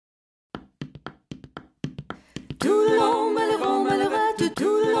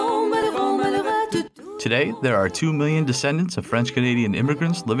Today, there are 2 million descendants of French-Canadian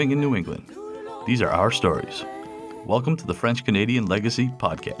immigrants living in New England. These are our stories. Welcome to the French-Canadian Legacy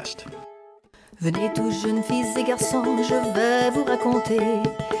Podcast. Venez tous jeunes filles et garçons, je vais vous raconter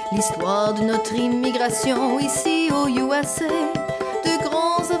l'histoire de notre immigration ici au USA, de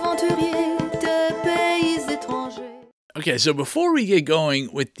grands aventuriers de pays étrangers. Okay, so before we get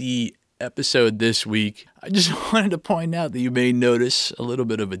going with the episode this week, I just wanted to point out that you may notice a little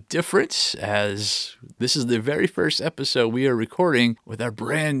bit of a difference, as this is the very first episode we are recording with our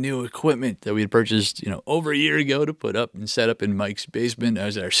brand new equipment that we had purchased, over a year ago to put up and set up in Mike's basement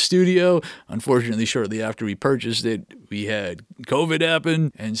as our studio. Unfortunately, shortly after we purchased it, we had COVID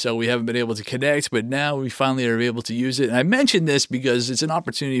happen, and so we haven't been able to connect, but now we finally are able to use it. And I mention this because it's an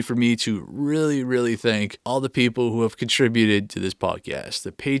opportunity for me to really thank all the people who have contributed to this podcast,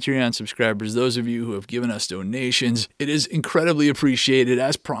 the Patreon subscribers, those of you who have given us donations. It is incredibly appreciated.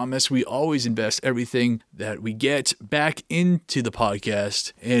 As promised, we always invest everything that we get back into the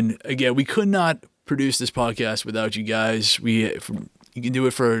podcast. And again, we could not produce this podcast without you guys. You can do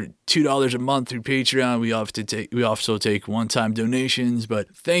it for $2 a month through Patreon. We also take one-time donations,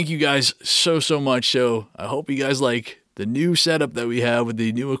 but thank you guys so much. So I hope you guys like the new setup that we have with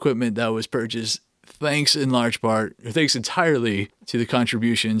the new equipment that was purchased. Thanks entirely to the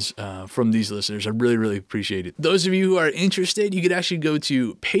contributions from these listeners. I really appreciate it. Those of you who are interested, you could actually go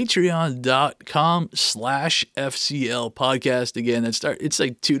to patreon.com/FCL podcast. Again, it's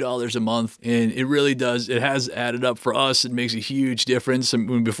like $2 a month, and it really does. It has added up for us. It makes a huge difference.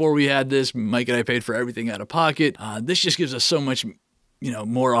 Before we had this, Mike and I paid for everything out of pocket. This just gives us so much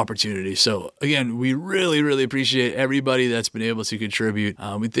more opportunity. So again, we really appreciate everybody that's been able to contribute.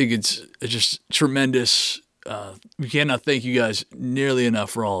 We think it's just tremendous. We cannot thank you guys nearly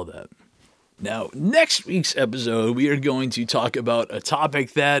enough for all of that. Now, next week's episode, we are going to talk about a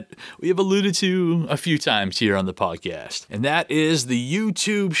topic that we have alluded to a few times here on the podcast, and that is the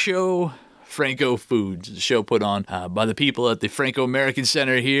YouTube show Franco Foods, a show put on by the people at the Franco American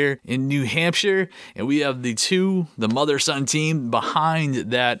Center here in New Hampshire. And we have the mother-son team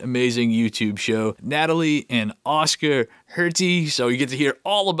behind that amazing YouTube show, Natalie and Oscar Herty. So you get to hear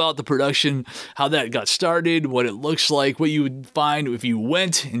all about the production, how that got started, what it looks like, what you would find if you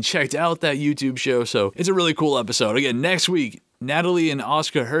went and checked out that YouTube show. So it's a really cool episode. Again, next week, Natalie and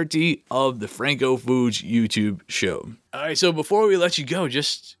Oscar Herty of the Franco Foods YouTube show. All right, so before we let you go,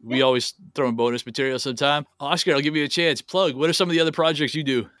 we always throw in bonus material sometime. Oscar, I'll give you a chance. Plug. What are some of the other projects you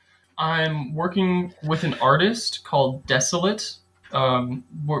do? I'm working with an artist called Desolate.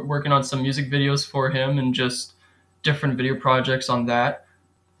 Working on some music videos for him and just different video projects on that.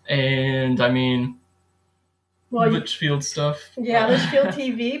 And Litchfield stuff. Yeah, Litchfield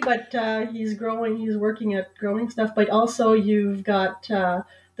TV, but he's working at growing stuff. But also you've got the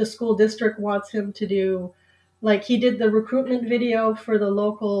school district wants him to do, like he did the recruitment video for the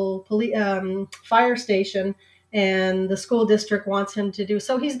local fire station, and the school district wants him to do.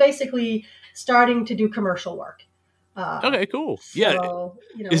 So he's basically starting to do commercial work. Okay, cool. So,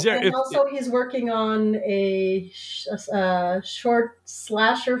 he's working on a short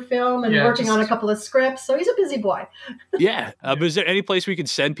slasher film and working on a couple of scripts. So he's a busy boy. Yeah. But is there any place we can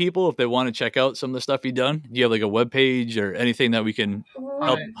send people if they want to check out some of the stuff you've done? Do you have like a web page or anything that we can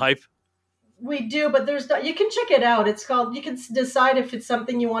help hype? We do, but you can check it out. It's called, you can decide if it's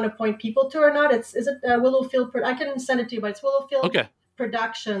something you want to point people to or not. Is it Willowfield? I can send it to you, but it's Willowfield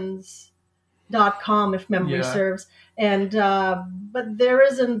Productions.com if memory serves. And but there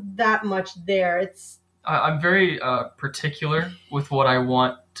isn't that much there. I'm very particular with what I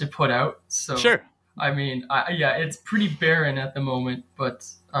want to put out. So sure. It's pretty barren at the moment, but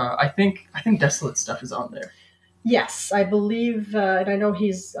I think Desolate stuff is on there. Yes, I believe, and I know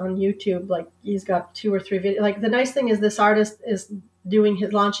he's on YouTube. Like he's got 2 or 3 videos. Like the nice thing is this artist is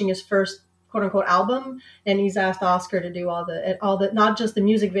launching his first quote unquote album, and he's asked Oscar to do all the not just the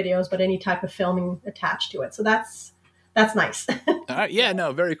music videos, but any type of filming attached to it. So that's nice. All right, yeah,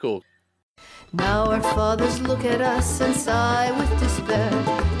 no, very cool. Now our fathers look at us and sigh with despair,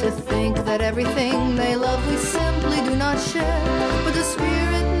 to think that everything they love we simply do not share. But the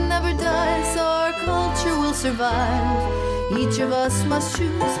spirit never dies, our culture will survive. Each of us must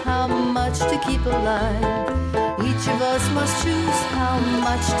choose how much to keep alive. Each of us must choose how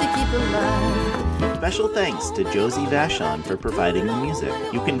much to keep alive. Special thanks to Josie Vachon for providing the music.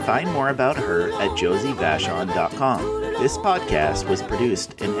 You can find more about her at josievachon.com. This podcast was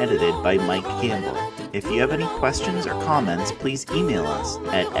produced and edited by Mike Campbell. If you have any questions or comments, please email us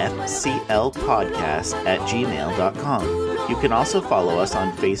at fclpodcast@gmail.com. You can also follow us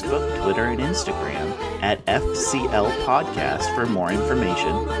on Facebook, Twitter, and Instagram at FCL Podcast for more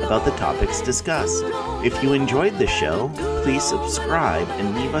information about the topics discussed. If you enjoyed the show, please subscribe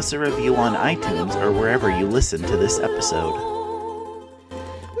and leave us a review on iTunes or wherever you listen to this episode.